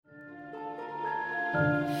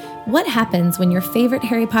What happens when your favorite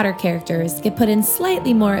Harry Potter characters get put in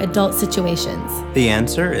slightly more adult situations? The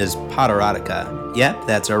answer is Potterotica. Yep,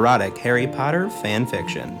 that's erotic Harry Potter fan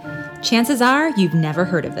fiction. Chances are you've never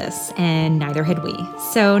heard of this, and neither had we.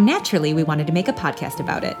 So naturally, we wanted to make a podcast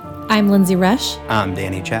about it. I'm Lindsay Rush. I'm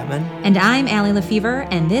Danny Chapman. And I'm Allie Lefevre,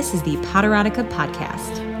 and this is the Potterotica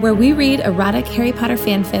Podcast, where we read erotic Harry Potter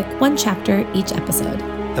fanfic, one chapter each episode.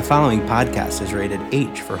 The following podcast is rated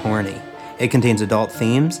H for horny. It contains adult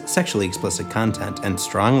themes, sexually explicit content, and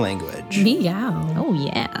strong language. Meow. Oh,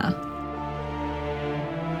 yeah.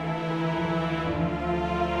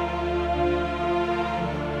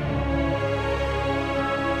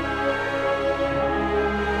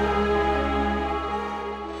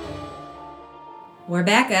 We're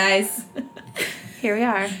back, guys. Here we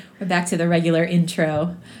are. We're back to the regular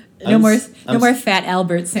intro. No more Fat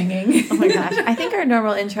Albert singing. Oh my gosh. I think our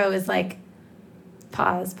normal intro is like,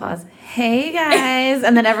 pause. Hey guys.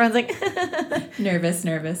 And then everyone's like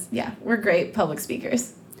nervous. Yeah, we're great public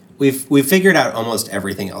speakers. We've figured out almost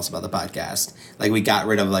everything else about the podcast. Like, we got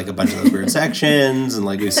rid of like a bunch of those weird sections and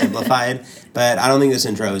like we simplified. But I don't think this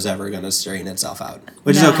intro is ever going to straighten itself out,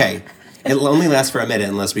 which is okay. It'll only last for a minute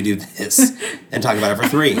unless we do this and talk about it for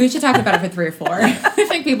 3. We should talk about it for 3 or 4. I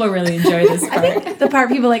think people really enjoy this part. I think the part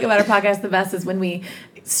people like about our podcast the best is when we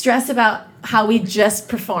stress about how we just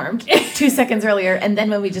performed 2 seconds earlier, and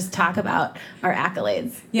then when we just talk about our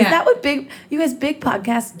accolades. Yeah. Is that what big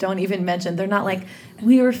podcasts don't even mention? They're not like,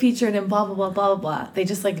 we were featured in blah, blah, blah, blah, blah. They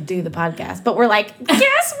just like do the podcast. But we're like,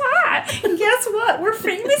 guess what? We're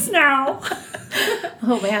famous now.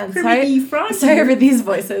 Oh man, sorry for these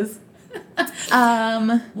voices.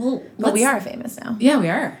 But we are famous now. Yeah, we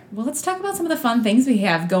are. Well, let's talk about some of the fun things we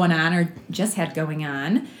have going on or just had going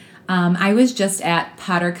on. I was just at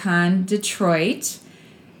PotterCon Detroit,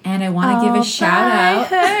 and I want to give a shout out.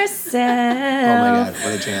 Herself. Oh my God,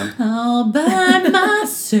 what a jam. All by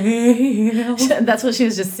myself. That's what she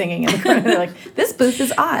was just singing in the corner. They're like, this booth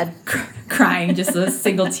is odd. Crying, just a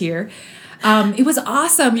single tear. It was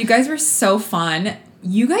awesome. You guys were so fun.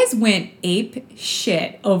 You guys went ape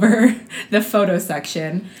shit over the photo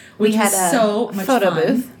section, which was so much fun.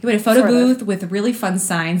 Booth. We had a photo booth with really fun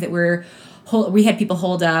signs that we had people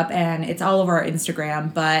hold up, and it's all over our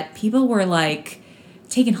Instagram. But people were like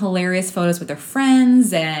taking hilarious photos with their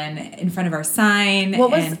friends and in front of our sign. What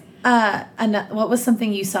was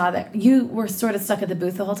something you saw that you were sort of stuck at the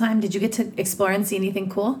booth the whole time? Did you get to explore and see anything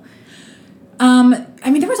cool?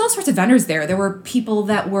 There was all sorts of vendors there. There were people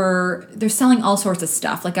they're selling all sorts of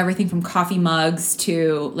stuff, like everything from coffee mugs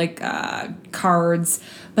to like cards.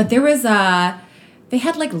 But there was they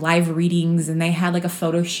had like live readings, and they had like a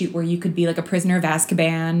photo shoot where you could be like a prisoner of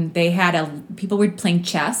Azkaban. They had people were playing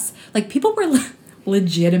chess. Like, people were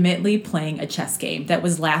legitimately playing a chess game that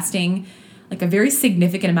was lasting like a very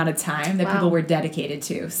significant amount of time that people were dedicated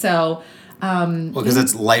to. So, because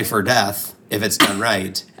it's life or death if it's done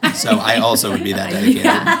right. So I also would be that dedicated.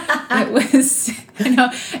 Yeah.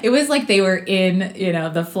 It was like they were in,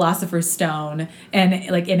 the Philosopher's Stone and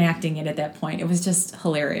like enacting it at that point. It was just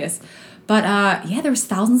hilarious. But there was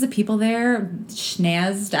thousands of people there,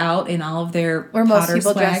 schnazzed out in all of their Were Potter most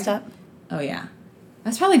people swag. dressed up? Oh yeah,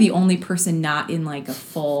 that's probably the only person not in like a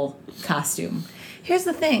full costume. Here's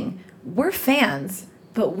the thing: we're fans,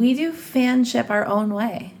 but we do fanship our own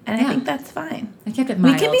way, and I think that's fine. I kept it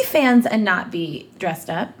mild. We can be fans and not be dressed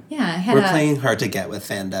up. Yeah, we're playing hard to get with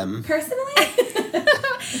fandom. Personally,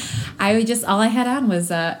 all I had on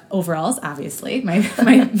was overalls, obviously. My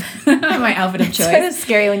my outfit of choice. It's kind of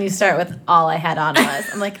scary when you start with all I had on was.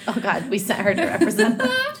 I'm like, oh God, we sent her to represent.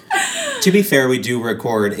 To be fair, we do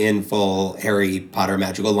record in full Harry Potter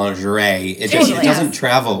magical lingerie. It doesn't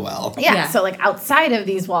travel well. Yeah, so like outside of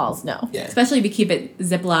these walls, no. Yeah. Especially if you keep it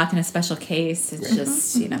Ziploc in a special case. It's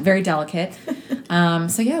just, very delicate. We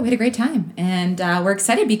had a great time. And we're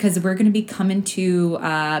excited because we're going to be coming to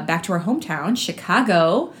back to our hometown,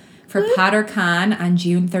 Chicago, for PotterCon on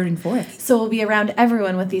June 3rd and 4th. So we'll be around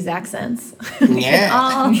everyone with these accents. Yeah.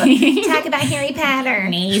 Talk about Harry Potter.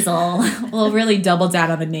 Nasal. We'll really double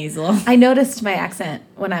down on the nasal. I noticed my accent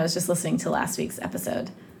when I was just listening to last week's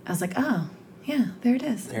episode. I was like, oh, yeah, there it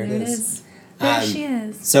is. There it is. There she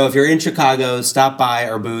is. So if you're in Chicago, stop by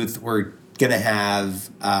our booth. We're going to have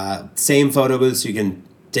same photo booth so you can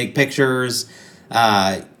take pictures.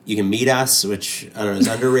 You can meet us, which I don't know is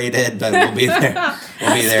underrated, but we'll be there.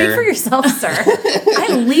 Speak for yourself, sir. I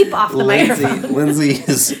leap off the microphone. Lindsay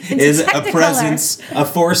is a presence, a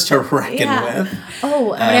force to reckon with.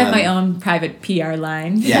 Oh, I'm gonna have my own private PR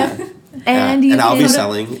line. Yeah. And I'll be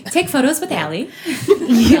selling. Take photos with Allie.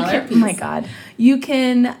 Oh my God. You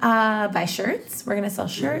can buy shirts. We're going to sell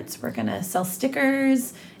shirts. We're going to sell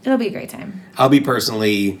stickers. It'll be a great time. I'll be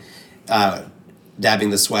personally dabbing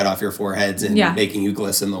the sweat off your foreheads and making you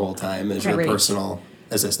glisten the whole time as your personal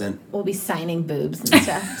assistant. We'll be signing boobs and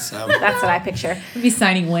stuff. So that's what I picture. We'll be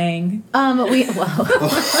signing Wang. Signing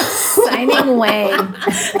Wang.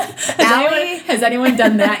 Has anyone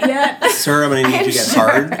done that yet? Sir, I'm going to need you to get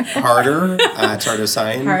harder. It's hard to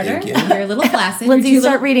sign. Harder. Thank you. You're a little flaccid. Lindsay,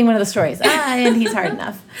 start reading one of the stories. And he's hard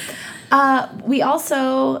enough.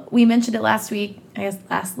 We mentioned it last week. I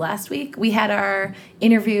guess last week we had our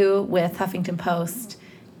interview with Huffington Post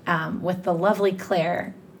with the lovely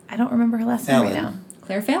Claire. I don't remember her last name right now.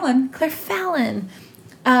 Claire Fallon. Claire Fallon.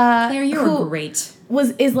 Claire, you were great.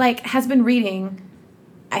 Has been reading,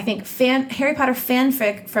 I think, Harry Potter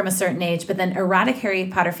fanfic from a certain age, but then erotic Harry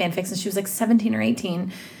Potter fanfic since she was like 17 or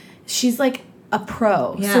 18. She's like a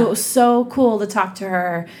pro. Yeah. So it was so cool to talk to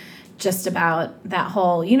her just about that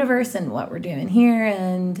whole universe and what we're doing here.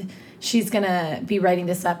 And she's going to be writing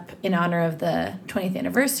this up in honor of the 20th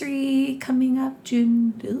anniversary coming up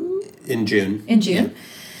in June. Yeah.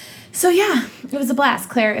 So yeah, it was a blast.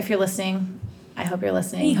 Claire, if you're listening, I hope you're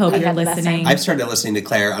listening. I hope you're listening. I've started listening to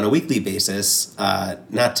Claire on a weekly basis,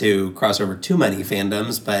 not to cross over too many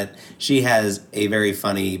fandoms, but she has a very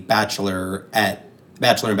funny Bachelor and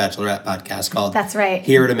Bachelorette podcast called That's right.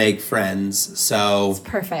 Here to Make Friends. So it's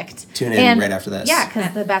perfect. Tune in right after this. Yeah,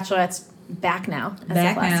 because The Bachelorette's back now.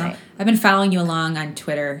 Back now. I've been following you along on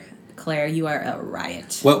Twitter. Claire, you are a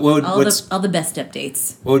riot. All the best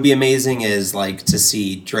updates. What would be amazing is like to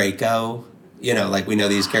see Draco. You know, like we know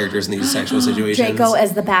these characters in these sexual situations. Draco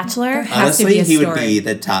as the Bachelor. Honestly, he would be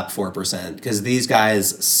the top 4% because these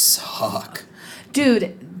guys suck.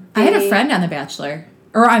 Dude, I had a friend on The Bachelor.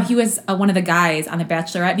 Or he was one of the guys on The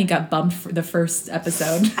Bachelorette, and he got bumped for the first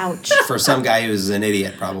episode. Ouch. For some guy who's an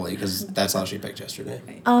idiot, probably, because that's all she picked yesterday.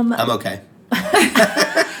 I'm okay.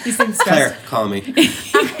 You seem stressed. Claire, call me.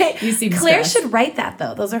 You seem Claire stressed. should write that,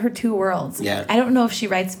 though. Those are her two worlds. Yeah. I don't know if she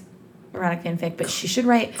writes erotic fanfic, but she should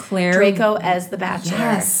write Claire Draco as the Bachelor.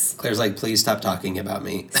 Yes. Claire's like, please stop talking about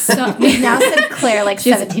me. So, we've now said Claire like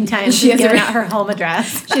 17 times. She's given out her home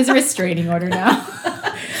address. She has a restraining order now.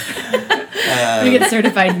 We get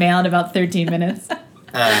certified mail in about 13 minutes.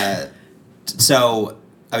 So,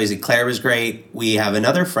 obviously, Claire was great. We have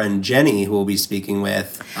another friend, Jenny, who we'll be speaking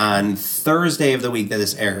with on Thursday of the week that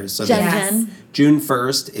this airs. So, Jen. June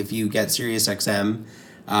 1st, if you get SiriusXM,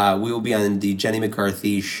 we will be on the Jenny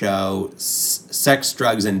McCarthy show, Sex,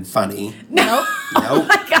 Drugs, and Funny. Nope. Oh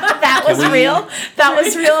my God, that was real? That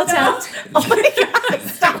was real attempt? Oh my God,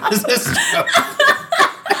 stop.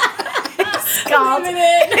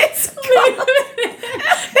 It's called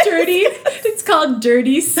Dirty. It's called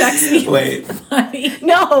Dirty, Sexy, Wait. Funny.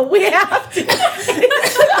 No, we have to.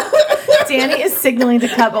 Danny is signaling to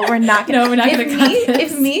cut, but we're not going to. No, we're not going to cut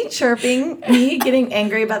this. If me getting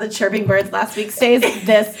angry about the chirping birds last week stays,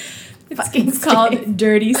 it's called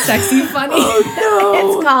Dirty, Sexy, Funny. Oh, no.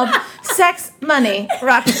 It's called Sex, Money,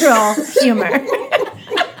 Rock and Roll, Humor.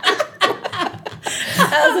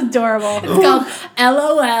 That was adorable. It's called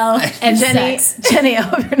LOL and Jenny, sex. Jenny, I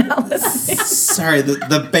hope you're not listening. Sorry,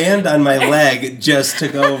 the band on my leg just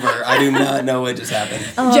took over. I do not know what just happened.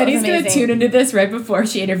 Oh, Jenny's going to tune into this right before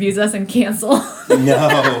she interviews us and cancel.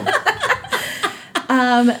 No.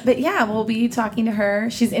 But yeah, we'll be talking to her.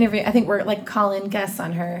 She's interviewing. I think we're like call-in guests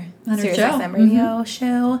on her Sirius show. XM radio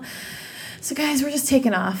show. So guys, we're just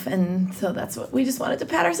taking off, and so that's what we just wanted to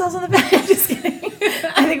pat ourselves on the back. Just kidding.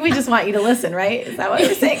 I think we just want you to listen, right? Is that why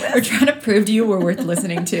we're saying this? We're trying to prove to you we're worth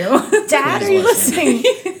listening to. Dad, are you listening?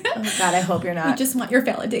 Oh God, I hope you're not. We just want your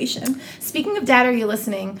validation. Speaking of Dad, are you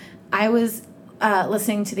listening? I was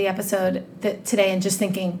listening to the episode today and just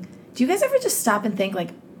thinking, do you guys ever just stop and think, like,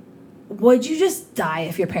 would you just die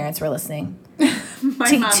if your parents were listening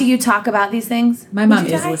to you talk about these things? My mom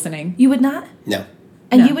is listening. You would not? No.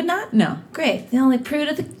 And you would not? No. Great. The only prude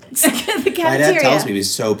at the cafeteria. My dad tells me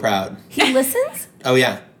he's so proud. He listens? Oh,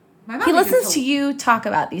 yeah. He listens to you talk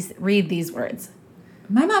about read these words.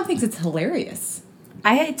 My mom thinks it's hilarious.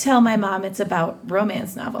 I tell my mom it's about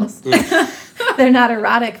romance novels. They're not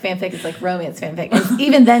erotic fanfic. It's like romance fanfic. And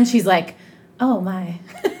even then she's like, oh my.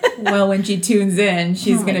 Well, when she tunes in,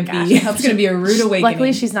 she's going to be, it's going to be a rude awakening.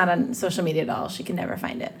 Luckily, she's not on social media at all. She can never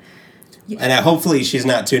find it. And hopefully she's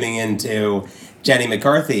not tuning into Jenny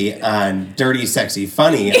McCarthy on Dirty, Sexy,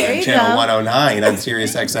 Funny on Channel 109 on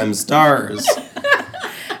SiriusXM Stars.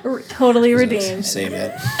 Totally redeemed. Save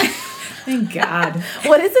it. Thank God.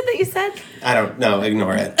 What is it that you said? I don't know.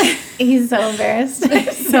 Ignore it. He's so embarrassed.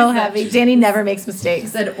 So happy. Danny never makes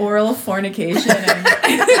mistakes. Said oral fornication.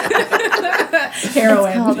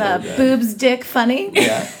 Heroin. It's called Boobs Dick Funny.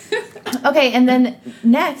 Yeah. Okay, and then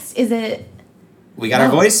next is it. We got our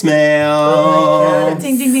voicemail. Oh,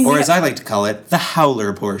 ding, ding, ding, Or ding. as I like to call it, the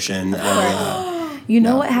howler portion. You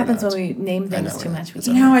know No, what happens we're when not. we name I things know too we're much? not.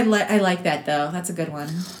 We No, I like that though. That's a good one.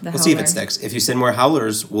 We'll see if it sticks. If you send more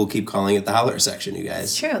howlers, we'll keep calling it the howler section, you guys.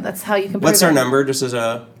 It's true. That's how you can. What's prove our it. number? Just as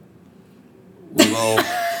a. We will.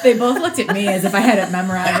 They both looked at me as if I had it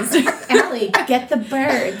memorized. Allie, get the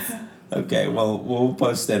birds. Okay, well, we'll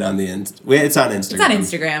post it on the it's on Instagram.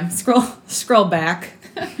 It's on Instagram. Scroll back.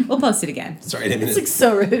 We'll post it again. Sorry, I didn't mean It's to. like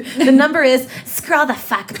so rude. The number is scroll the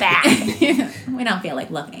fuck back. We don't feel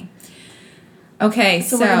like looking. Okay,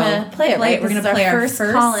 so we're gonna play it, right? We're This gonna is play our our first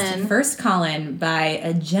call-in. call-in by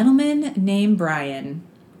a gentleman named Brian.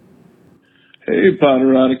 Hey,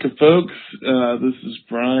 Poderotica folks. This is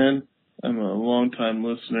Brian. I'm a long-time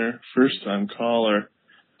listener, first-time caller.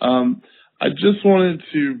 I just wanted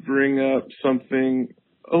to bring up something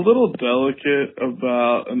a little delicate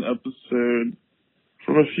about an episode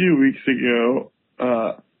from a few weeks ago.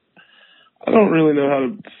 I don't really know how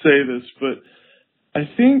to say this, but I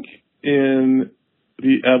think in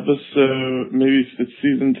the episode, maybe it's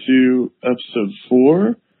season 2, episode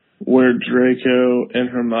 4, where Draco and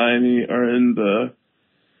Hermione are in the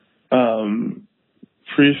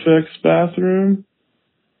prefect's bathroom,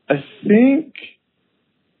 I think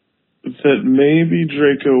that maybe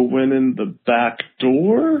Draco went in the back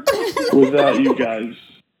door without you guys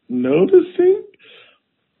noticing.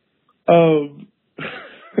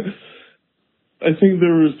 I think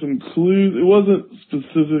there were some clues. It wasn't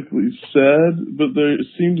specifically said, but there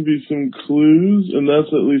seemed to be some clues, and that's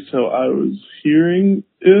at least how I was hearing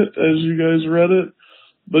it as you guys read it.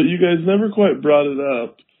 But you guys never quite brought it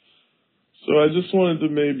up. So I just wanted to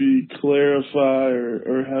maybe clarify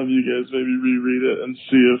or have you guys maybe reread it and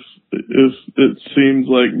see if it seems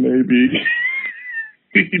like maybe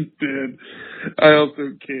he did. I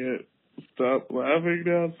also can't stop laughing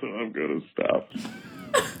now, so I'm going to stop.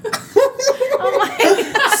 Oh my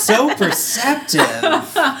god. So perceptive.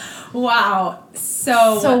 Wow.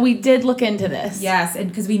 So we did look into this. yes, and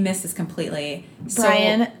because we missed this completely.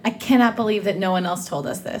 Brian, I cannot believe that no one else told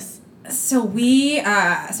us this. So we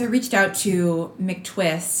I reached out to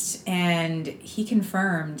McTwist, and he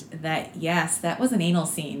confirmed that yes, that was an anal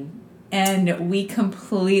scene, and we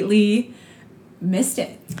completely missed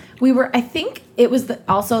it. I think it was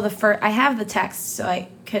also the first. I have the text, so I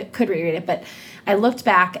could reread it, but I looked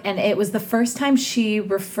back, and it was the first time she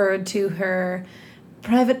referred to her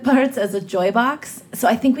private parts as a joy box. So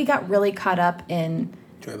I think we got really caught up in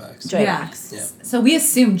Joy box. joy box. Yeah. So we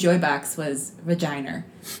assumed joy box was vagina.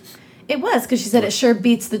 It was because she said it sure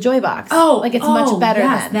beats the joy box. like it's oh, much better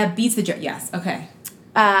yes, than. that beats the joy. Yes, okay.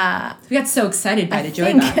 Uh, We got so excited by I the joy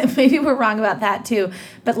think box. maybe we're wrong about that too.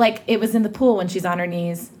 But like it was in the pool when she's on her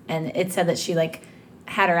knees, and it said that she like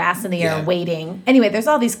had her ass in the air Yeah. waiting. Anyway, there's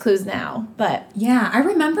all these clues now, but Yeah, I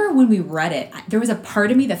remember when we read it, there was a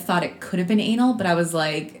part of me that thought it could have been anal, but I was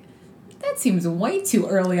like, that seems way too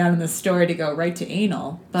early on in the story to go right to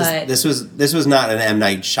anal. But This was not an M.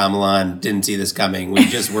 Night Shyamalan, didn't see this coming. We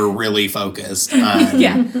just were really focused on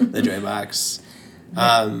Yeah. the joy box.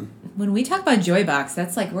 when we talk about joy box,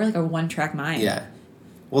 that's like we're like a one-track mind. Yeah.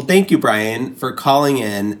 Well, thank you, Brian, for calling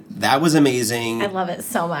in. That was amazing. I love it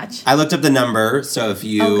so much. I looked up the number, so if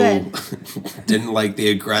you good. didn't like the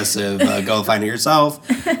aggressive go find it yourself,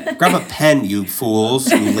 grab a pen, you fools,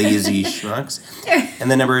 you lazy schmucks. And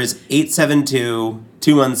the number is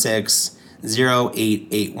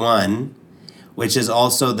 872-216-0881, which is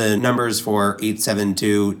also the numbers for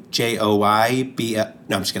 872-JOYB.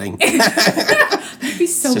 No, I'm just kidding. It'd be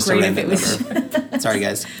so Just a great if it random was. number. Sorry,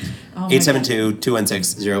 guys. Oh my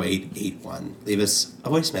 872-216-0881. Leave us a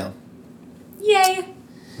voicemail. Yay.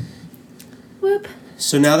 Whoop.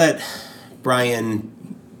 So now that Brian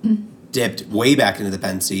dipped way back into the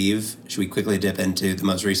pensieve, should we quickly dip into the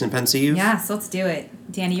most recent pensieve? Yes, let's do it.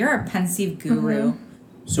 Danny, you're a pensieve guru.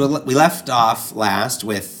 So we left off last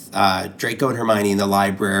with Draco and Hermione in the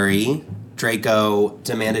library. Draco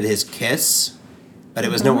demanded his kiss, but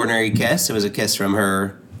it was no ordinary kiss. It was a kiss from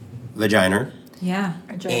her vagina. Yeah.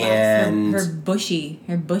 Our joy box. And Her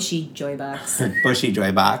bushy joy box. her bushy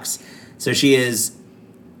joy box. So she is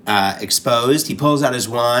exposed. He pulls out his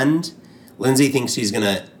wand. Lindsay thinks he's going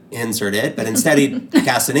to insert it, but instead he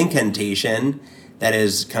casts an incantation that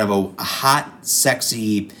is kind of a hot,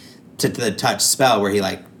 sexy, to the touch spell where he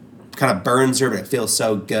like kind of burns her, but it feels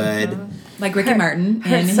so good. Like Ricky Martin in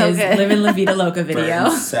hurts so his good. Livin' La Vida Loca video.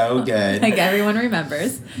 Burns so good. Like everyone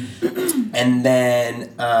remembers. And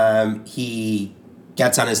then he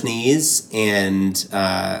gets on his knees and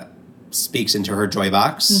speaks into her joy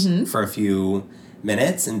box for a few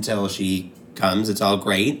minutes until she comes. It's all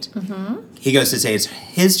great. He goes to say it's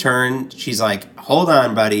his turn. She's like, hold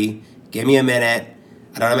on, buddy. Give me a minute.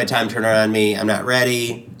 I don't have my time turned on me. I'm not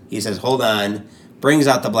ready. He says, hold on. Brings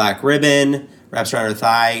out the black ribbon, wraps around her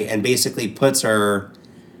thigh, and basically puts her,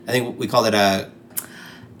 I think we called it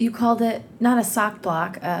You called it not a sock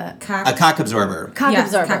block, a cock absorber. Cock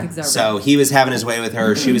absorber. Cock absorber. So he was having his way with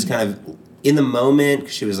her. She was kind of in the moment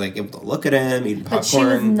because she was like able to look at him, eating popcorn. But she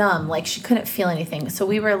was numb, like she couldn't feel anything. So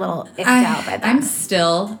we were a little icked out by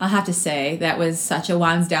that. I'll have to say, that was such a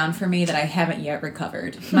wands down for me that I haven't yet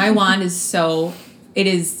recovered. My wand it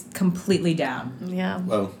is completely down. Yeah.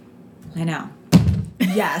 Whoa. I know.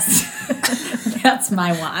 Yes. That's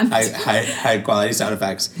my wand. High quality sound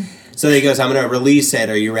effects. So he goes, I'm going to release it.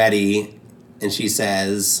 Are you ready? And she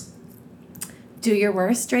says, do your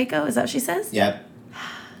worst, Draco. Is that what she says? Yep.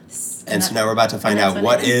 And so now we're about to find out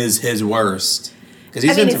what is his worst. Because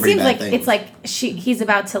he's done some pretty bad things. It's like he's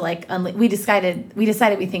about to like we decided we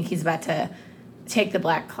think he's about to take the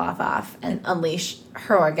black cloth off and unleash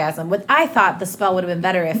her orgasm. What I thought the spell would have been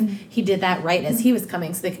better if he did that right as he was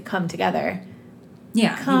coming, so they could come together.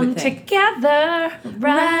 Yeah. Come together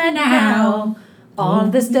right now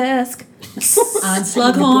on this desk on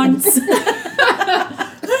Slughorns.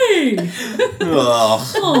 Hey.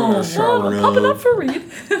 Pop it up for Reed.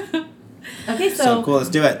 Okay, so cool. Let's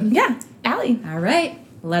do it. Yeah, Allie. All right,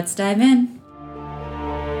 let's dive in.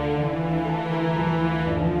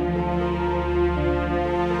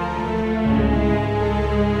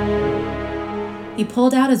 He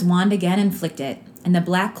pulled out his wand again and flicked it, and the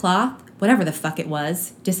black cloth, whatever the fuck it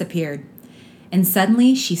was, disappeared. And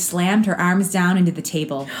suddenly she slammed her arms down into the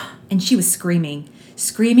table, and she was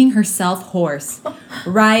screaming herself hoarse,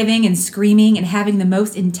 writhing and screaming and having the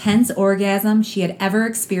most intense orgasm she had ever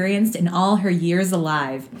experienced in all her years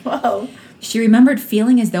alive. Whoa. She remembered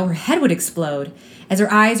feeling as though her head would explode as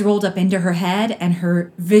her eyes rolled up into her head and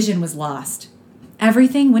her vision was lost.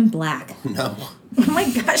 Everything went black. No. Oh my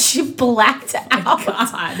gosh, she blacked out.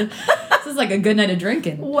 God. This is like a good night of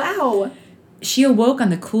drinking. Wow. She awoke on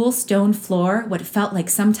the cool stone floor what felt like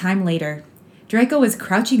some time later. Draco was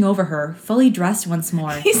crouching over her, fully dressed once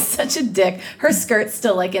more. He's such a dick. Her skirt's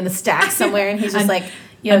still like in the stack somewhere, and he's just like,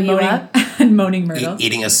 yo, you up? And moaning Myrtle.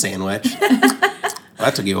 Eating a sandwich. Well,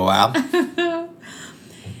 that took you a while.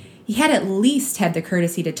 He had at least had the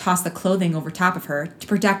courtesy to toss the clothing over top of her to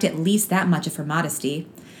protect at least that much of her modesty.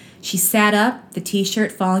 She sat up, the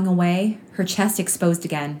t-shirt falling away, her chest exposed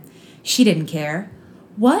again. She didn't care.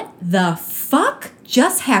 What the fuck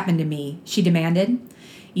just happened to me? She demanded.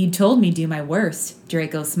 You told me do my worst,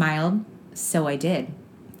 Draco smiled. So I did.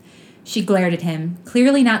 She glared at him,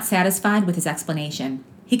 clearly not satisfied with his explanation.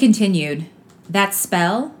 He continued, that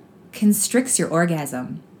spell constricts your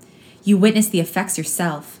orgasm. You witness the effects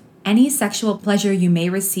yourself. Any sexual pleasure you may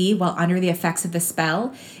receive while under the effects of the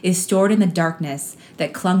spell is stored in the darkness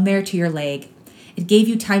that clung there to your leg. It gave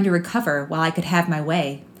you time to recover while I could have my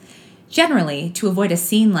way. Generally, to avoid a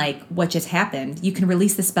scene like what just happened, you can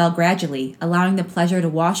release the spell gradually, allowing the pleasure to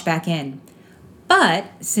wash back in. But,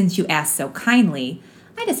 since you asked so kindly,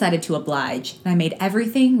 I decided to oblige, and I made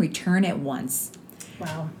everything return at once.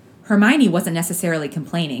 Wow. Hermione wasn't necessarily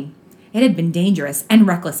complaining. It had been dangerous and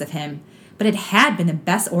reckless of him, but it had been the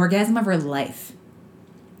best orgasm of her life.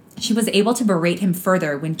 She was able to berate him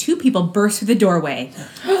further when two people burst through the doorway.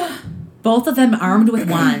 Both of them armed with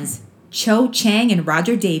wands. Cho Chang and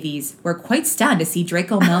Roger Davies were quite stunned to see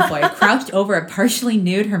Draco Malfoy crouched over a partially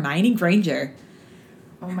nude Hermione Granger.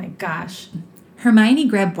 Oh my gosh. Hermione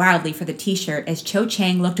grabbed wildly for the t-shirt as Cho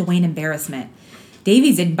Chang looked away in embarrassment.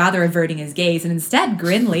 Davies didn't bother averting his gaze and instead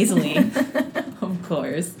grinned lazily. Of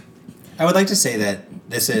course. I would like to say that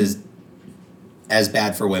this is as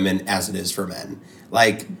bad for women as it is for men.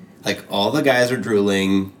 Like all the guys are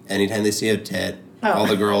drooling anytime they see a tit. Oh. All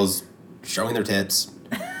the girls showing their tits.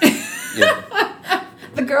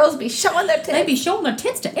 The girls be showing their tits. They be showing their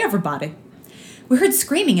tits to everybody. We heard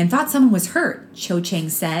screaming and thought someone was hurt, Cho Chang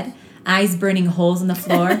said, eyes burning holes in the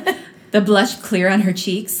floor, the blush clear on her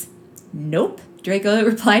cheeks. Nope, Draco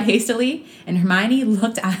replied hastily, and Hermione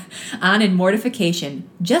looked on in mortification.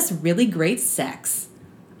 Just really great sex.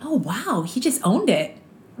 Oh, wow, he just owned it.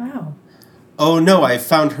 Wow. Oh no, I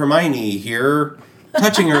found Hermione here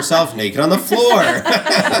touching herself naked on the floor.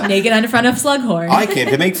 Naked on the front of Slughorn. I came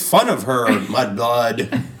to make fun of her,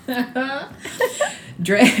 mudblood.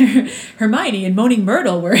 Hermione and Moaning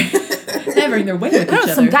Myrtle were having their way with each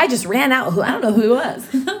other. Some guy just ran out. I don't know who he was.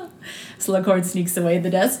 Slughorn sneaks away at the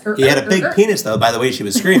desk. He had a big penis, though, by the way she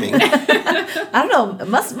was screaming. I don't know.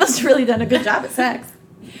 Must have really done a good job at sex.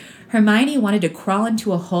 Hermione wanted to crawl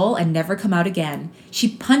into a hole and never come out again. She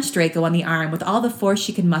punched Draco on the arm with all the force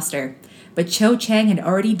she could muster, but Cho Chang had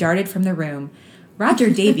already darted from the room. Roger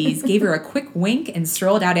Davies gave her a quick wink and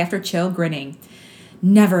strolled out after Cho, grinning.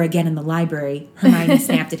 Never again in the library, Hermione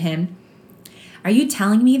snapped at him. Are you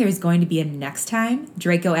telling me there's going to be a next time?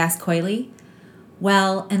 Draco asked coyly.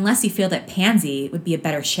 Well, unless you feel that Pansy would be a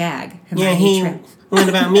better shag. What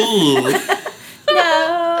about me?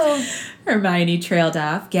 No. Hermione trailed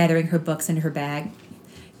off, gathering her books into her bag.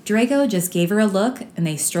 Draco just gave her a look, and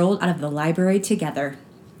they strolled out of the library together.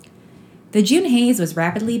 The June haze was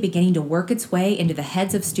rapidly beginning to work its way into the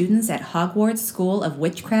heads of students at Hogwarts School of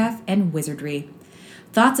Witchcraft and Wizardry.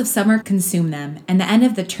 Thoughts of summer consumed them, and the end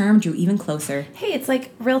of the term drew even closer. Hey, it's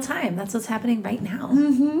like real time. That's what's happening right now.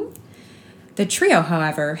 Mm-hmm. The trio,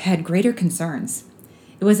 however, had greater concerns.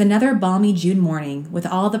 It was another balmy June morning, with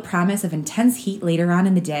all the promise of intense heat later on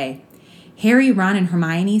in the day. Harry, Ron, and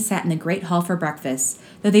Hermione sat in the Great Hall for breakfast,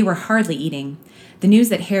 though they were hardly eating. The news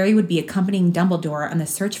that Harry would be accompanying Dumbledore on the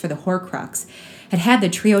search for the Horcrux had the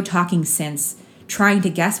trio talking since, trying to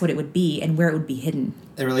guess what it would be and where it would be hidden.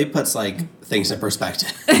 It really puts, things in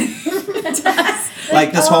perspective. This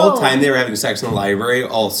whole time they were having sex in the library,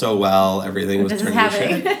 all so well, everything was turning to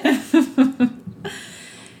shit.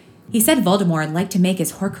 He said Voldemort liked to make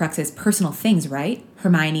his Horcruxes personal things, right?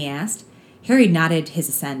 Hermione asked. Harry nodded his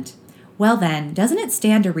assent. Well then, doesn't it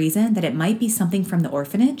stand to reason that it might be something from the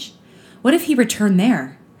orphanage? What if he returned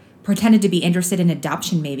there? Pretended to be interested in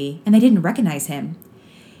adoption, maybe, and they didn't recognize him.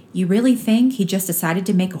 You really think he just decided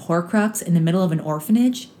to make a Horcrux in the middle of an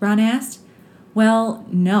orphanage? Ron asked. Well,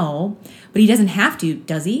 no, but he doesn't have to,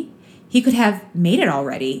 does he? He could have made it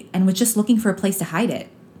already and was just looking for a place to hide it.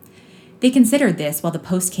 They considered this while the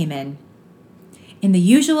post came in. In the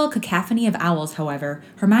usual cacophony of owls, however,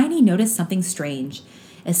 Hermione noticed something strange.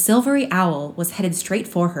 A silvery owl was headed straight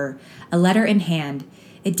for her, a letter in hand.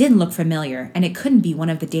 It didn't look familiar, and it couldn't be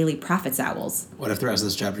one of the Daily Prophet's owls. What if the rest of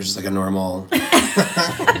this chapter is just like a normal...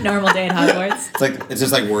 normal day at Hogwarts? It's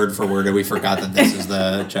just like word for word, and we forgot that this is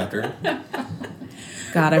the chapter.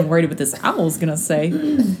 God, I'm worried what this owl's gonna say.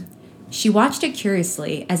 She watched it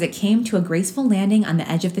curiously as it came to a graceful landing on the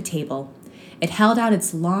edge of the table. It held out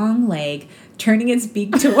its long leg, turning its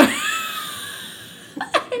beak toward...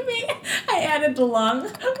 I added the long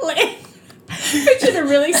leg. Pictured a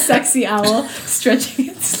really sexy owl stretching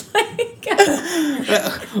its leg.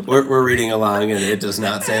 We're reading along, and it does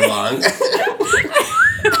not say long. That's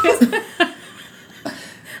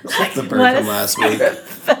the bird from last week. I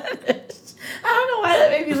don't know why that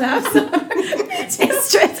made me laugh so hard. It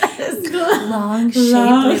stretched out his long,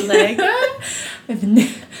 shapely leg. With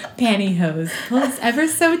pantyhose. Pulls ever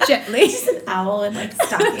so gently. Just an owl in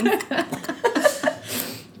stockings.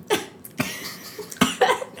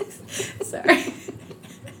 Sorry.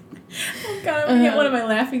 Oh God, I'm gonna get one of my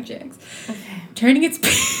laughing jacks. Okay. Turning its...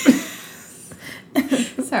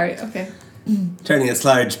 Sorry, okay. Turning its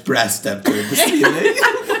large breast up toward the ceiling.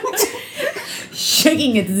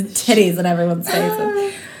 Shaking its titties in everyone's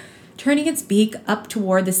faces. Turning its beak up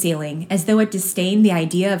toward the ceiling, as though it disdained the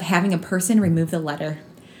idea of having a person remove the letter.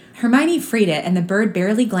 Hermione freed it, and the bird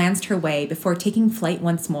barely glanced her way before taking flight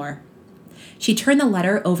once more. She turned the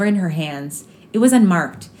letter over in her hands. It was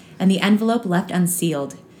unmarked, and the envelope left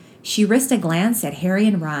unsealed. She risked a glance at Harry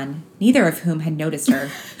and Ron, neither of whom had noticed her.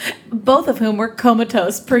 Both of whom were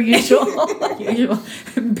comatose, per usual.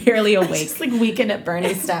 Barely awake. Just Weekend at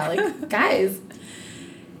Bernie's style. Guys.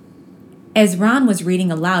 As Ron was reading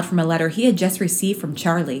aloud from a letter he had just received from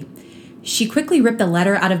Charlie, she quickly ripped the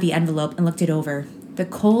letter out of the envelope and looked it over. The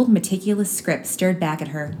cold, meticulous script stared back at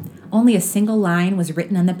her. Only a single line was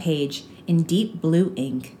written on the page, in deep blue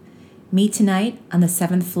ink. Meet tonight on the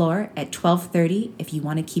 7th floor at 12:30 if you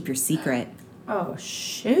want to keep your secret. Oh,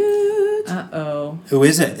 shoot. Uh-oh. Who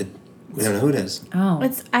is it? We don't know who it is. Oh.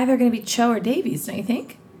 It's either going to be Cho or Davies, don't you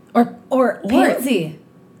think? Or Pansy.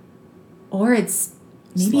 Or it's...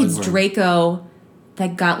 Maybe it's Slughorn. Draco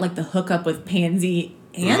that got the hookup with Pansy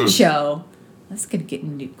and Cho. This could get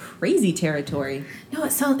into crazy territory. No,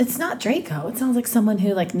 it's not Draco. It sounds like someone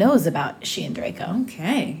who knows about she and Draco.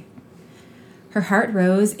 Okay. Her heart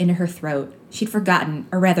rose into her throat. She'd forgotten,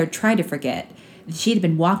 or rather tried to forget, that she had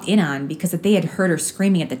been walked in on because they had heard her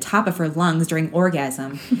screaming at the top of her lungs during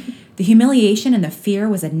orgasm. The humiliation and the fear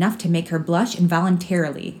was enough to make her blush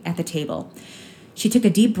involuntarily at the table. She took a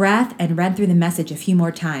deep breath and read through the message a few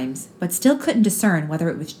more times, but still couldn't discern whether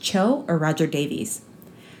it was Cho or Roger Davies.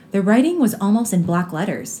 The writing was almost in block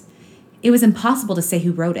letters. It was impossible to say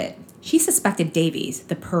who wrote it. She suspected Davies,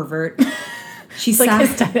 the pervert. She It's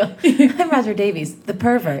his title. I'm Roger Davies, the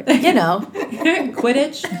pervert. You know.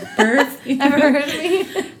 Quidditch, perv. Ever heard of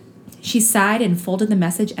me? She sighed and folded the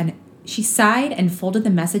message away.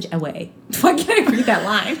 Why can't I read that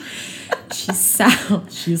line? She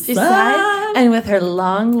sighed. And with her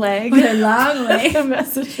long leg. The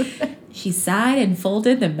message. She sighed and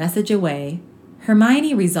folded the message away.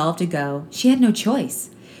 Hermione resolved to go. She had no choice.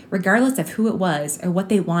 Regardless of who it was or what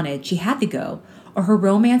they wanted, she had to go, or her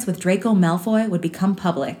romance with Draco Malfoy would become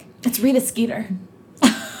public. It's Rita Skeeter.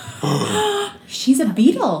 She's a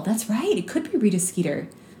beetle. That's right. It could be Rita Skeeter.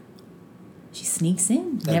 She sneaks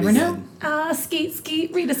in. That'd Never be know. good.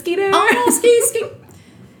 Skeet, Rita Skeeter. Oh, skeet.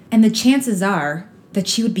 And the chances are that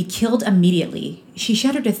she would be killed immediately. She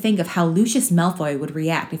shuddered to think of how Lucius Malfoy would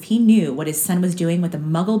react if he knew what his son was doing with a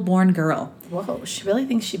muggle-born girl. Whoa, she really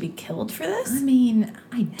thinks she'd be killed for this? I mean,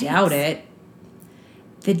 I doubt it.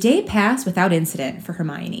 The day passed without incident for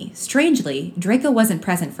Hermione. Strangely, Draco wasn't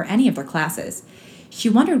present for any of their classes. She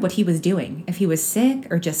wondered what he was doing, if he was sick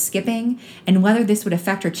or just skipping, and whether this would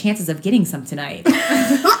affect her chances of getting some tonight.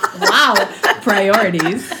 Wow,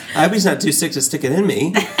 priorities. I hope he's not too sick to stick it in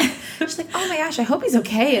me. She's like, oh my gosh, I hope he's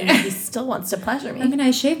okay and he still wants to pleasure me. I mean,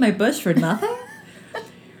 I shaved my bush for nothing?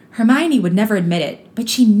 Hermione would never admit it, but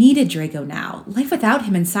she needed Draco now. Life without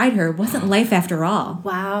him inside her wasn't life after all.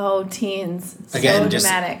 Wow, teens. Again, so just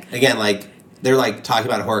dramatic. like they're like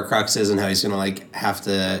talking about Horcruxes and how he's gonna like have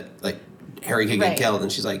to like Harry could get Right. killed,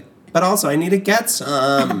 and she's like, but also I need to get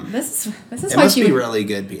some. This is It why must she be really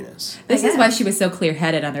good penis, This is why she was so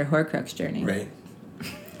clear-headed on their Horcrux journey. right?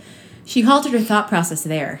 She halted her thought process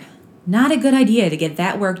there. Not a good idea to get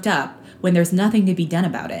that worked up when there's nothing to be done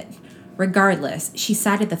about it. Regardless, she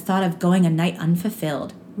sighed at the thought of going a night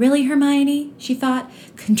unfulfilled. Really, Hermione? She thought.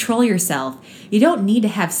 Control yourself. You don't need to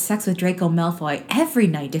have sex with Draco Malfoy every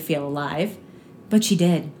night to feel alive. But she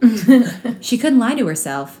did. She couldn't lie to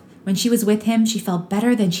herself. When she was with him, she felt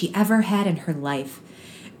better than she ever had in her life.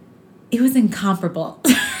 It was incomparable.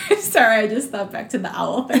 Sorry, I just thought back to the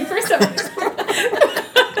owl thing for some reason.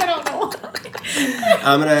 I don't know why.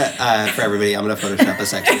 I'm gonna for everybody. I'm gonna Photoshop a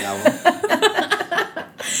sexy owl.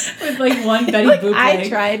 With like one Betty Like, Boop I leg.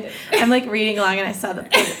 tried. I'm like reading along and I saw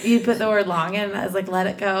that you put the word long in and I was like, let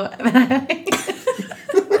it go.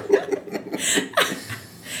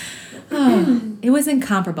 It was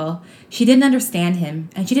incomparable. She didn't understand him,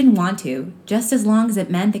 and she didn't want to, just as long as it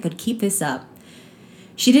meant they could keep this up.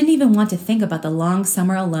 She didn't even want to think about the long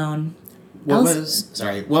summer alone. What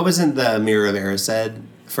was in the Mirror of Erised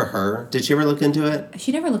for her? Did she ever look into it?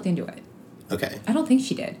 She never looked into it. Okay. I don't think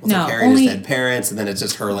she did. Well, No, like Harry only just had parents, and then it's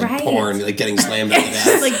just her like Right. porn, like getting slammed on the It's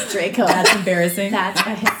desk. like Draco. that's embarrassing. That's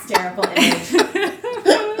a hysterical image.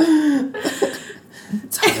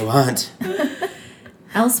 That's all I want.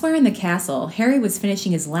 Elsewhere in the castle, Harry was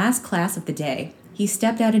finishing his last class of the day. He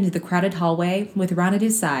stepped out into the crowded hallway with Ron at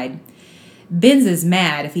his side. Binns is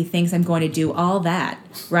mad if he thinks I'm going to do all that,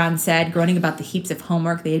 Ron said, groaning about the heaps of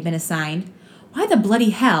homework they had been assigned. Why the bloody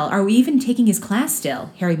hell are we even taking his class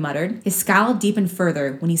still? Harry muttered. His scowl deepened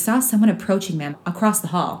further when he saw someone approaching them across the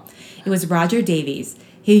hall. It was Roger Davies,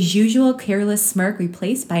 his usual careless smirk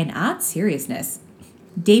replaced by an odd seriousness.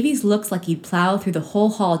 Davies looks like he'd plow through the whole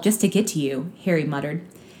hall just to get to you, Harry muttered.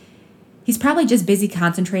 He's probably just busy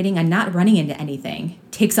concentrating on not running into anything.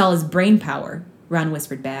 Takes all his brain power, Ron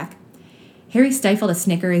whispered back. Harry stifled a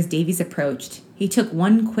snicker as Davies approached. He took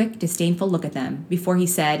one quick, disdainful look at them before he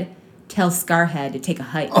said, "Tell Scarhead to take a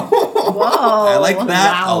hike." Whoa. I like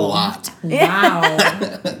that Wow. a lot. Wow.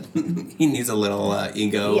 He needs a little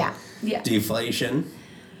ego Yeah. deflation.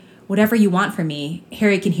 Whatever you want from me,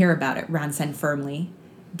 Harry can hear about it, Ron said firmly.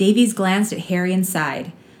 Davies glanced at Harry and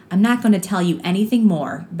sighed. I'm not going to tell you anything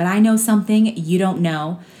more, but I know something you don't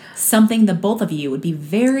know, something the both of you would be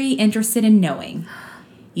very interested in knowing.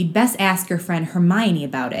 You'd best ask your friend Hermione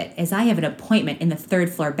about it, as I have an appointment in the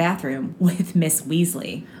third-floor bathroom with Miss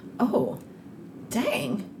Weasley. Oh,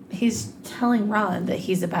 dang. He's telling Ron that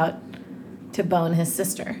he's about to bone his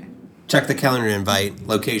sister. Check the calendar invite.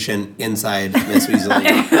 Location inside Miss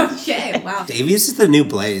Weasley. Okay, wow. Davies is the new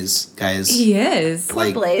Blaze, guys. He is. Poor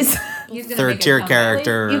Like, Blaze. third tier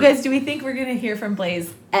character. You guys, do we think we're going to hear from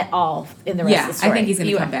Blaze at all in the rest of Yeah, the story? I think he's going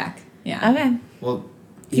to You come are. back. Yeah. Okay. Well,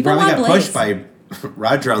 he People probably got want pushed Blaze. by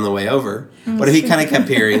Roger on the way over. What if he kind of kept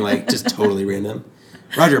hearing like just totally random?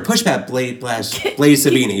 Roger, push back Blaze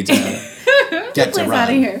Sabini to get to Blaze Ron. out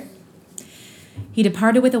of here. He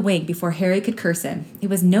departed with a wink before Harry could curse him. It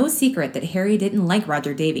was no secret that Harry didn't like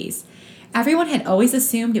Roger Davies. Everyone had always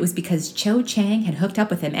assumed it was because Cho Chang had hooked up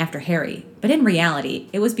with him after Harry, but in reality,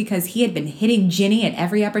 it was because he had been hitting Ginny at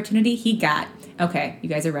every opportunity he got. Okay, you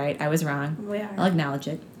guys are right. I was wrong. We are. I'll acknowledge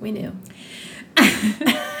it. We knew.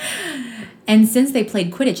 And since they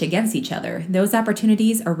played Quidditch against each other, those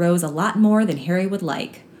opportunities arose a lot more than Harry would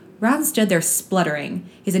like. Ron stood there spluttering,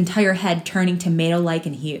 his entire head turning tomato-like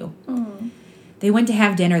in hue. They went to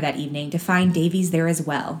have dinner that evening to find Davies there as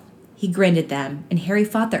well. He grinned at them, and Harry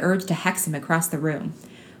fought the urge to hex him across the room.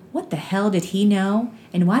 What the hell did he know,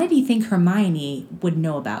 and why did he think Hermione would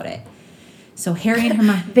know about it? So Harry and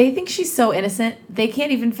Hermione... They think she's so innocent. They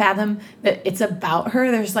can't even fathom that it's about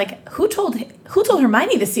her. There's like, who told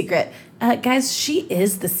Hermione the secret? Guys, she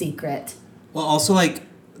is the secret. Well, also, like,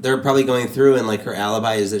 they're probably going through, and, like, her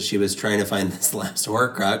alibi is that she was trying to find this last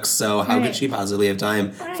Horcrux, so how could she possibly have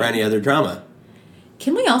time for any other drama?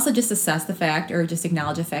 Can we also just assess the fact, or just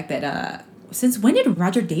acknowledge the fact that, since when did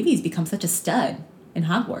Roger Davies become such a stud in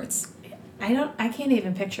Hogwarts? I can't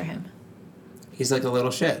even picture him. He's like a little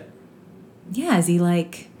shit. Yeah, is he,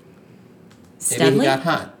 like, studly? Maybe he got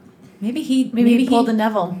hot. Maybe he pulled a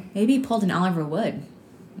Neville. Maybe he pulled an Oliver Wood.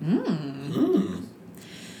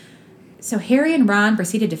 So Harry and Ron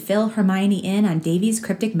proceeded to fill Hermione in on Davies'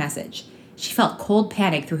 cryptic message. She felt cold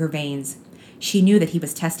panic through her veins. She knew that he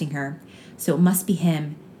was testing her, so it must be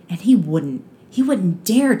him, and he wouldn't. He wouldn't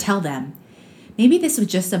dare tell them. Maybe this was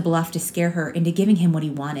just a bluff to scare her into giving him what he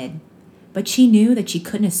wanted. But she knew that she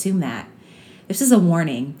couldn't assume that. This is a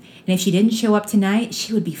warning, and if she didn't show up tonight,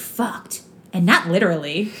 she would be fucked. And not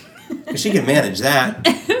literally. She can manage that.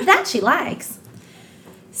 That she likes.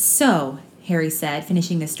 So, Harry said,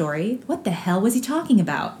 finishing the story, what the hell was he talking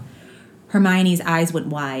about? Hermione's eyes went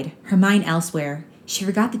wide, her mind elsewhere. She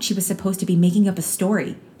forgot that she was supposed to be making up a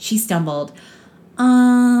story. She stumbled.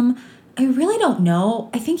 I really don't know.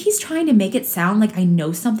 I think he's trying to make it sound like I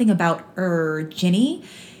know something about, Ginny.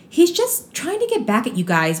 He's just trying to get back at you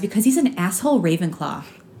guys because he's an asshole Ravenclaw.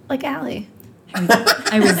 Like Allie.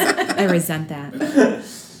 I resent that.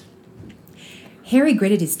 Harry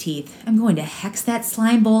gritted his teeth. I'm going to hex that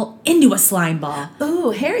slime bowl into a slime ball. Ooh,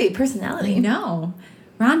 Harry, personality. I know.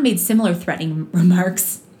 Ron made similar threatening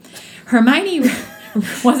remarks. Hermione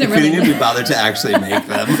wasn't really... Couldn't even be bothered to actually make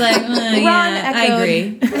them. It's like, Ron yeah, I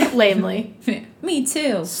agree. Lamely. Me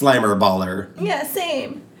too. Slimer baller. Yeah,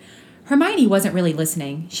 same. Hermione wasn't really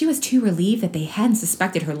listening. She was too relieved that they hadn't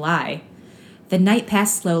suspected her lie. The night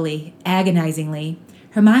passed slowly, agonizingly.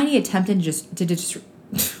 Hermione attempted to just...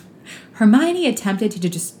 Hermione attempted to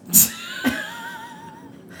just...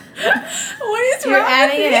 What is You're wrong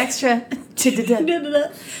adding with an me? extra...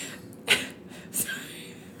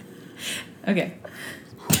 Okay.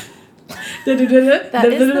 That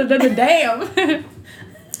is Damn.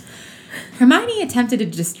 Hermione attempted to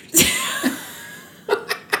just...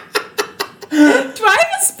 Do I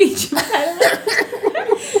have a speech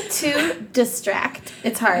impediment? To distract.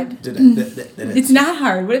 It's hard. It's not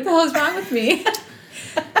hard. What the hell is wrong with me?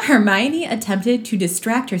 Hermione attempted to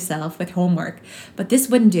distract herself with homework, but this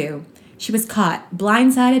wouldn't do. She was caught,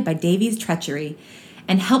 blindsided by Davy's treachery,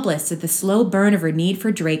 and helpless at the slow burn of her need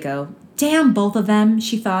for Draco. Damn both of them,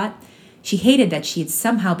 she thought. She hated that she had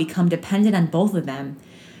somehow become dependent on both of them.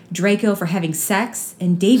 Draco for having sex,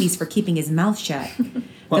 and Davies for keeping his mouth shut.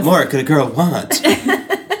 What more could a girl want?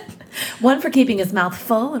 One for keeping his mouth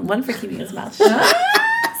full and one for keeping his mouth shut.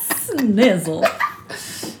 Snizzle.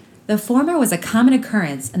 The former was a common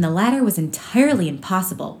occurrence, and the latter was entirely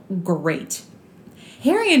impossible. Great.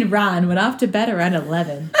 Harry and Ron went off to bed around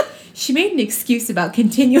 11. She made an excuse about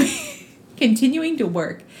continuing to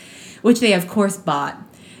work, which they of course bought.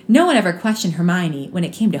 No one ever questioned Hermione when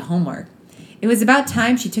it came to homework. It was about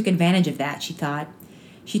time she took advantage of that, she thought.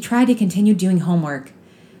 She tried to continue doing homework.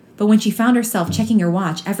 But when she found herself checking her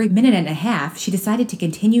watch every minute and a half, she decided to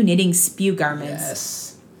continue knitting spew garments. Yes.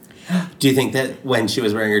 Do you think that when she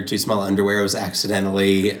was wearing her too small underwear, it was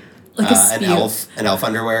accidentally Like a an elf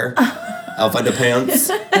underwear? Elf underpants?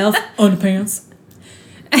 Elf underpants.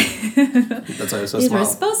 That's why it was so These small. were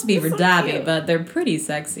supposed to be for so Dobby, cute. but they're pretty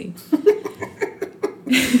sexy.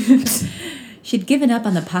 She'd given up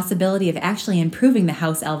on the possibility of actually improving the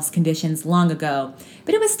house elves' conditions long ago,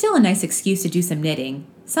 but it was still a nice excuse to do some knitting,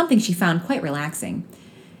 something she found quite relaxing.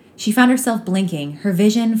 She found herself blinking, her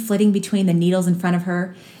vision flitting between the needles in front of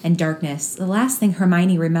her and darkness. The last thing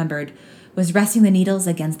Hermione remembered was resting the needles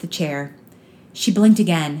against the chair. She blinked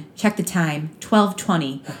again, checked the time,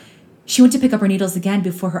 12:20. She went to pick up her needles again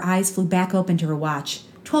before her eyes flew back open to her watch.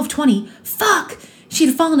 12:20? Fuck! She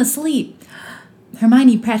had fallen asleep.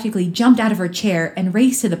 Hermione practically jumped out of her chair and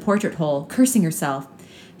raced to the portrait hole, cursing herself.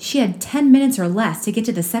 She had 10 minutes or less to get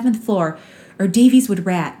to the 7th floor, or Davies would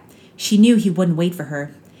rat. She knew he wouldn't wait for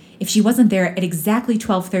her. If she wasn't there at exactly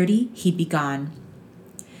 12:30, he'd be gone.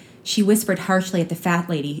 She whispered harshly at the fat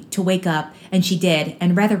lady to wake up, and she did,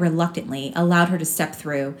 and rather reluctantly allowed her to step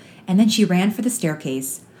through, and then she ran for the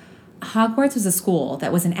staircase. Hogwarts was a school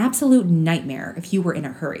that was an absolute nightmare if you were in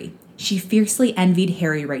a hurry. She fiercely envied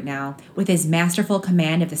Harry right now, with his masterful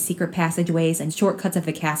command of the secret passageways and shortcuts of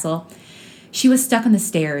the castle. She was stuck on the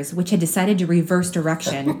stairs, which had decided to reverse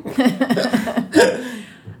direction.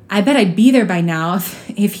 I bet I'd be there by now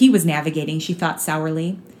if he was navigating, she thought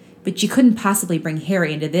sourly. But she couldn't possibly bring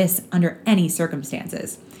Harry into this under any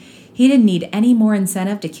circumstances. He didn't need any more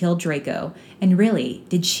incentive to kill Draco. And really,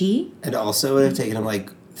 did she? And also, it would have taken him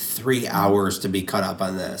like 3 hours to be caught up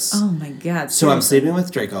on this. Oh my God. So I'm sleeping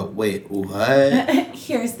with Draco. Wait, what?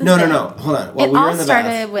 Here's the No. thing. Hold on. While It we were all in the started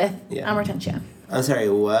bath. with Yeah. Amortentia. I'm sorry,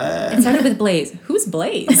 what? It started with Blaze. Who's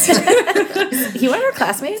Blaze? He one of her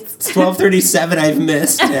classmates? It's 12:37 I've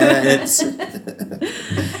missed. And it's...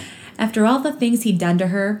 After all the things he'd done to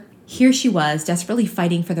her, here she was, desperately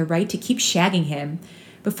fighting for the right to keep shagging him.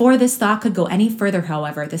 Before this thought could go any further,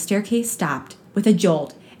 however, the staircase stopped with a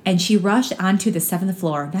jolt, and she rushed onto the 7th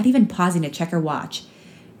floor, not even pausing to check her watch.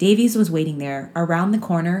 Davies was waiting there, around the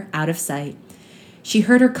corner, out of sight. She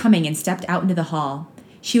heard her coming and stepped out into the hall.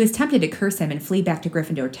 She was tempted to curse him and flee back to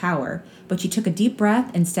Gryffindor Tower, but she took a deep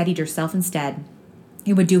breath and steadied herself instead.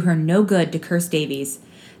 It would do her no good to curse Davies.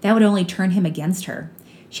 That would only turn him against her.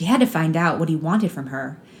 She had to find out what he wanted from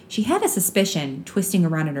her. She had a suspicion twisting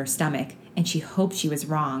around in her stomach, and she hoped she was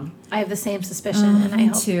wrong. I have the same suspicion, and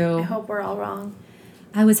me too. I hope we're all wrong.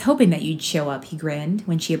 I was hoping that you'd show up, he grinned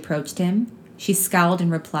when she approached him. She scowled in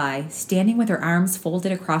reply, standing with her arms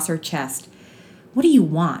folded across her chest. What do you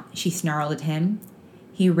want? She snarled at him.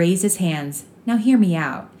 He raised his hands. Now hear me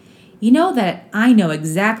out. You know that I know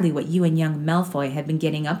exactly what you and young Malfoy have been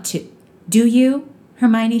getting up to. Do you?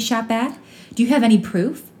 Hermione shot back. Do you have any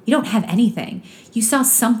proof? You don't have anything. You saw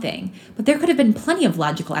something, but there could have been plenty of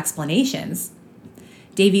logical explanations.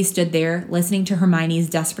 Davy stood there, listening to Hermione's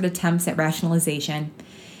desperate attempts at rationalization.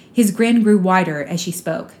 His grin grew wider as she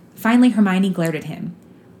spoke. Finally, Hermione glared at him.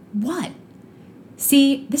 What?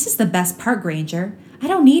 See, this is the best part, Granger. I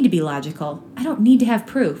don't need to be logical. I don't need to have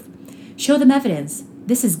proof. Show them evidence.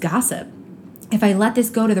 This is gossip. If I let this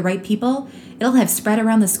go to the right people, it'll have spread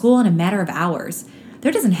around the school in a matter of hours.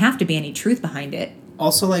 There doesn't have to be any truth behind it.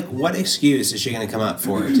 Also, like, what excuse is she going to come up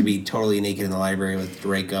for to be totally naked in the library with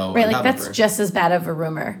Draco? Right, on like top that's of her? just as bad of a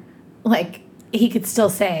rumor. Like, he could still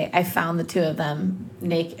say, I found the two of them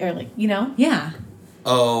naked, or like, you know? Yeah.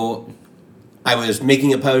 Oh, I was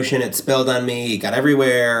making a potion, it spilled on me, it got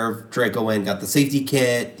everywhere. Draco went, got the safety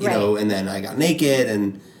kit, you know, and then I got naked,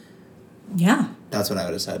 and Yeah. that's what I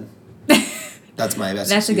would have said. That's my best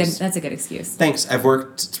That's excuse. that's a good excuse. Thanks.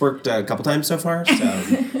 It's worked a couple times so far, so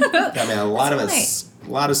got me a lot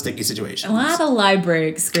of sticky situations. A lot of library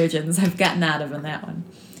excursions I've gotten out of in that one.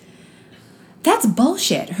 That's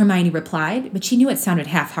bullshit, Hermione replied, but she knew it sounded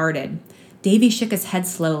half-hearted. Davy shook his head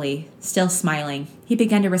slowly, still smiling. He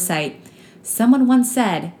began to recite, Someone once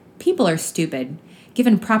said, people are stupid.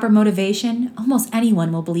 Given proper motivation, almost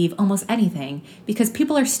anyone will believe almost anything because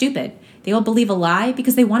people are stupid. They will believe a lie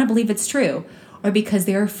because they want to believe it's true or because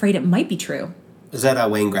they're afraid it might be true. Is that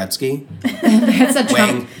Wayne Gretzky?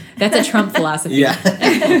 That's a Trump philosophy. Yeah.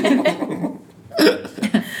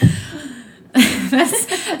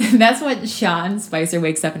 That's what Sean Spicer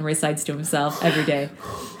wakes up and recites to himself every day.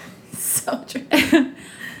 So true.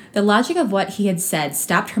 The logic of what he had said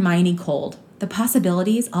stopped Hermione cold. The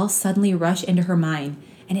possibilities all suddenly rushed into her mind,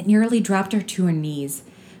 and it nearly dropped her to her knees.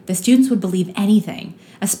 The students would believe anything,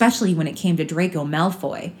 especially when it came to Draco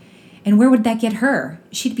Malfoy. And where would that get her?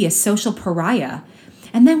 She'd be a social pariah.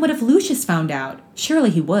 And then what if Lucius found out? Surely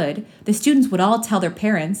he would. The students would all tell their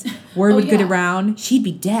parents. Word would get around. She'd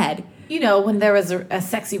be dead. You know, when there was a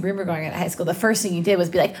sexy rumor going on at high school, the first thing you did was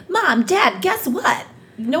be like, Mom, Dad, guess what?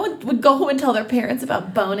 No one would go home and tell their parents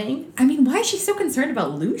about boning. I mean, why is she so concerned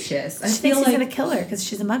about Lucius? She thinks he's going to kill her because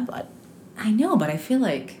she's a mudblood. I know, but I feel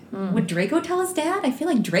like would Draco tell his dad? I feel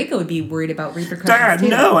like Draco would be worried about repercussions Dad, too.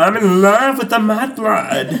 no, I'm in love with the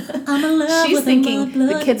mudblood. I'm in love She's with thinking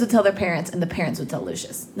the the kids would tell their parents and the parents would tell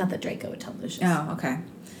Lucius. Not that Draco would tell Lucius. Oh, okay.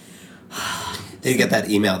 They get that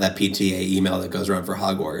email, that PTA email that goes around for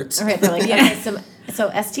Hogwarts. All right, they're like, okay, so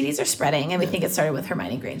STDs are spreading, and we think it started with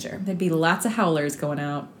Hermione Granger. There'd be lots of howlers going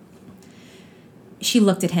out. She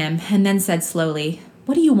looked at him and then said slowly,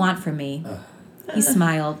 "What do you want from me?" He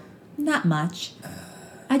smiled. "Not much.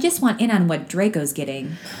 I just want in on what Draco's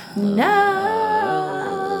getting." No.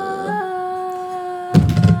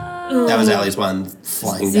 That was Allie's one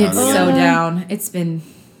flying down. It's so down. It's been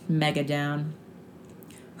mega down.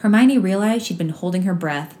 Hermione realized she'd been holding her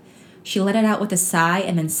breath. She let it out with a sigh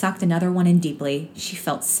and then sucked another one in deeply. She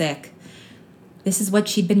felt sick. This is what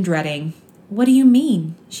she'd been dreading. "What do you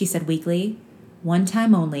mean?" she said weakly. "One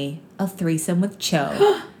time only, a threesome with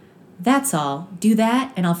Cho." That's all. Do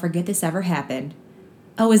that, and I'll forget this ever happened.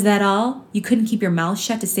 Oh, is that all? You couldn't keep your mouth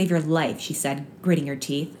shut to save your life, she said, gritting her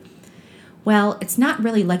teeth. Well, it's not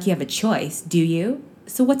really like you have a choice, do you?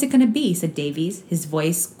 So what's it going to be, said Davies, his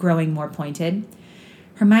voice growing more pointed.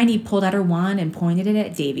 Hermione pulled out her wand and pointed it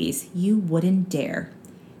at Davies. You wouldn't dare.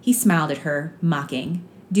 He smiled at her, mocking.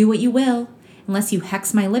 Do what you will. Unless you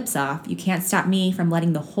hex my lips off, you can't stop me from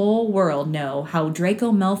letting the whole world know how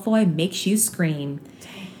Draco Malfoy makes you scream.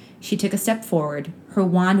 She took a step forward, her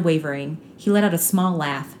wand wavering. He let out a small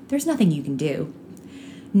laugh. There's nothing you can do.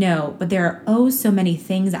 No, but there are oh so many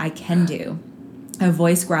things I can do. A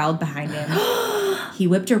voice growled behind him. He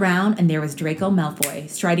whipped around, and there was Draco Malfoy,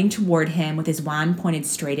 striding toward him with his wand pointed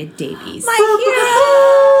straight at Davies. My hero!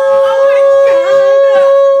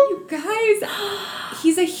 Oh my god! You guys,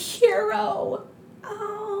 he's a hero.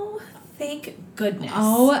 Oh, thank goodness.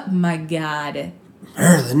 Oh my god.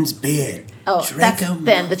 Merlin's beard. Oh, that's Draco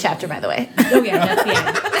the end of the chapter, by the way. Oh yeah, that's the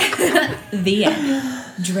end. The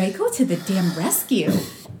end. Draco to the damn rescue.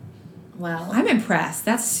 Wow. I'm impressed.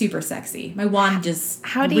 That's super sexy. My wand just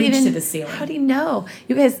How do you reached even, to the ceiling. How do you know?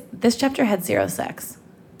 You guys, this chapter had 0 sex.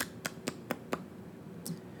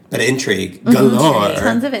 But intrigue galore.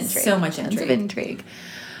 Tons of intrigue. So much Tons of intrigue. intrigue.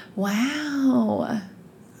 Wow.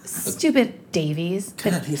 Stupid Davies.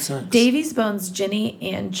 God, But he sucks. Davies bones Ginny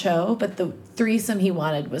and Cho, but the threesome he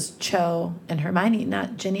wanted was Cho and Hermione,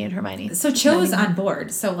 not Ginny and Hermione. So Cho's on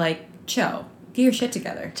board. So like Cho, get your shit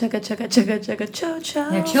together. Chugga, chugga, chugga, chugga, Cho, Cho.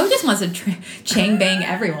 Yeah, Cho just wants to chain bang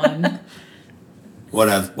everyone. One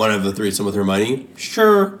of the threesome with Hermione?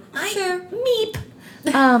 Sure. Sure. Meep.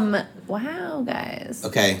 Wow, guys.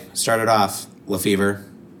 Okay, start it off, Lefevre.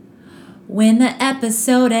 When the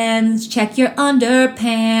episode ends, check your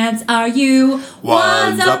underpants. Are you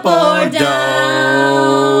wands up or down?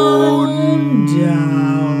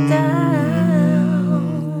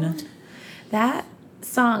 Down. That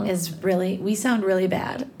song is really, we sound really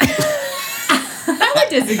bad. I would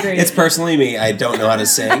disagree. It's personally me. I don't know how to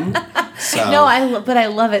sing. So No, but I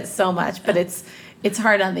love it so much, but it's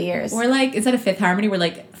hard on the ears. We're like, instead of fifth harmony, we're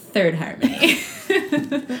like third harmony.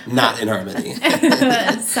 not in harmony.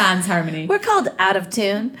 Sans harmony. We're called out of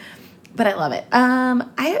tune, but I love it.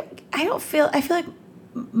 I feel like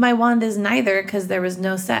my wand is neither because there was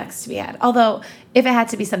no sex to be had. Although if it had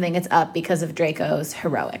to be something, it's up because of Draco's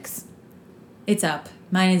heroics. It's up.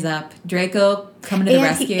 Mine is up. Draco coming to the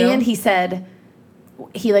rescue. And he said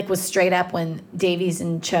he like was straight up when Davies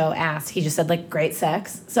and Cho asked. He just said like great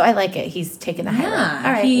sex. So I like it. He's taking the high road. Yeah.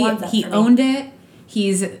 All right, wand's up he for me. owned it.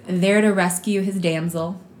 He's there to rescue his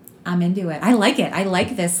damsel. I'm into it. I like it. I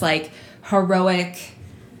like this like heroic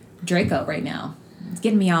Draco right now. It's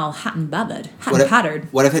getting me all hot and bothered. Hot and pottered.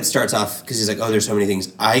 What if it starts off because he's like, oh, there's so many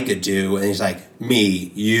things I could do, and he's like,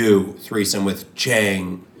 me, you, threesome with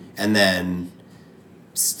Chang, and then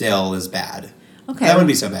still is bad. Okay. That wouldn't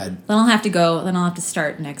be so bad. Then I'll have to go. Then I'll have to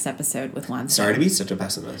start next episode with one. Sorry to be such a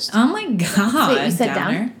pessimist. Oh my god. Wait, you said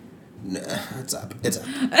Downer. down? Nah, it's up. It's up.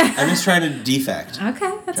 I'm just trying to defect.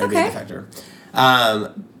 Okay, that's Trying to be a okay. defector.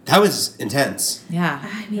 That was intense. Yeah,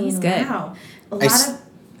 I it mean, was good. wow. I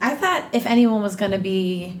I thought if anyone was going to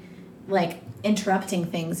be like interrupting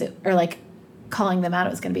things or like calling them out, it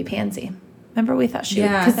was going to be Pansy. Remember we thought she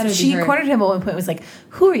Yeah, I because thought it would be she her. cornered him at one point. Was like,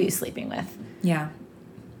 who are you sleeping with? Yeah.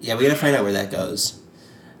 Yeah, we got to find out where that goes.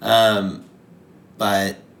 But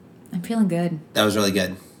I'm feeling good. that was really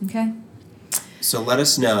good. Okay. So let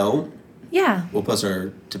us know. Yeah. We'll post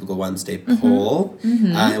our typical Wednesday poll.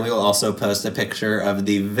 And we will also post a picture of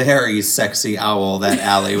the very sexy owl that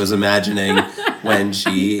Allie was imagining when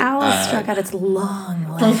she... Owl struck out its long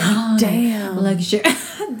leg. Damn. Luxury.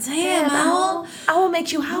 Damn, owl. Owl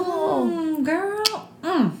makes you howl. Girl.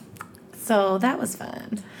 So that was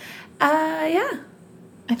fun. Yeah.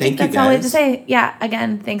 I Thank think you, that's all we have to guys. say. Yeah,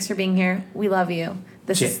 again, thanks for being here. We love you.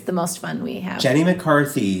 This is the most fun we have. Jenny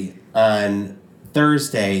McCarthy on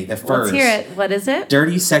Thursday, the 1st. Let's hear it. What is it?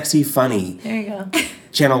 Dirty, Sexy, Funny. There you go.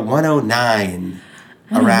 Channel 109.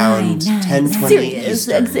 Around 10:20 Serious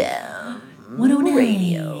Eastern. XM 109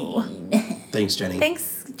 Radio. Thanks, Jenny.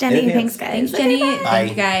 Thanks, Jenny. Anything Thanks, else? guys. Thanks, Jenny. Okay, bye. Bye. Thank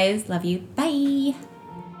you guys. Love you. Bye.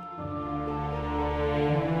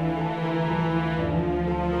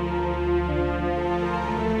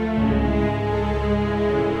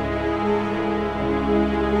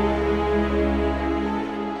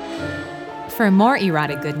 For more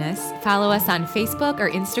erotic goodness, follow us on Facebook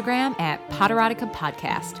or Instagram at Potterotica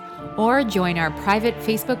Podcast, or join our private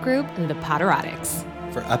Facebook group, The Potterotics.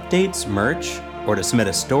 For updates, merch, or to submit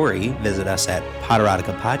a story, visit us at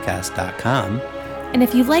potteroticapodcast.com. And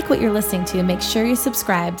if you like what you're listening to, make sure you're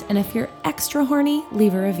subscribed. And if you're extra horny,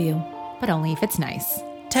 leave a review. But only if it's nice.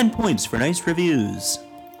 10 points for nice reviews.